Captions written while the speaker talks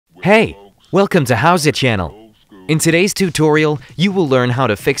Hey, welcome to How's It channel. In today's tutorial, you will learn how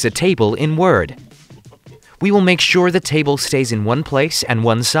to fix a table in Word. We will make sure the table stays in one place and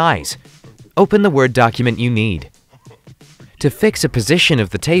one size. Open the Word document you need. To fix a position of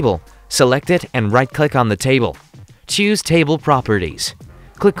the table, select it and right-click on the table. Choose Table Properties.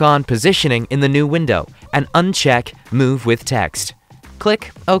 Click on Positioning in the new window and uncheck Move with Text.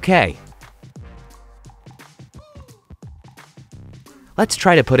 Click OK. Let's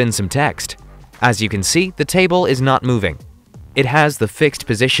try to put in some text. As you can see, the table is not moving. It has the fixed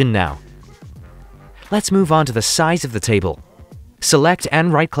position now. Let's move on to the size of the table. Select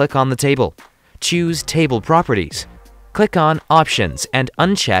and right-click on the table. Choose Table Properties. Click on Options and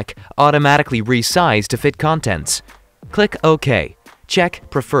uncheck Automatically Resize to fit contents. Click OK. Check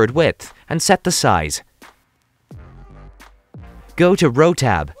Preferred Width and set the size. Go to Row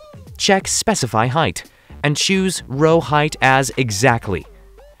tab. Check Specify Height and choose Row Height as Exactly.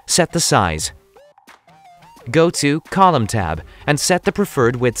 Set the size. Go to Column tab and set the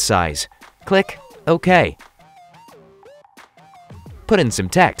preferred width size. Click OK. Put in some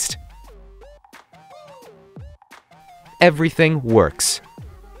text. Everything works.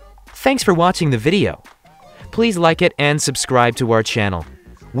 Thanks for watching the video. Please like it and subscribe to our channel.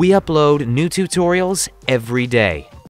 We upload new tutorials every day.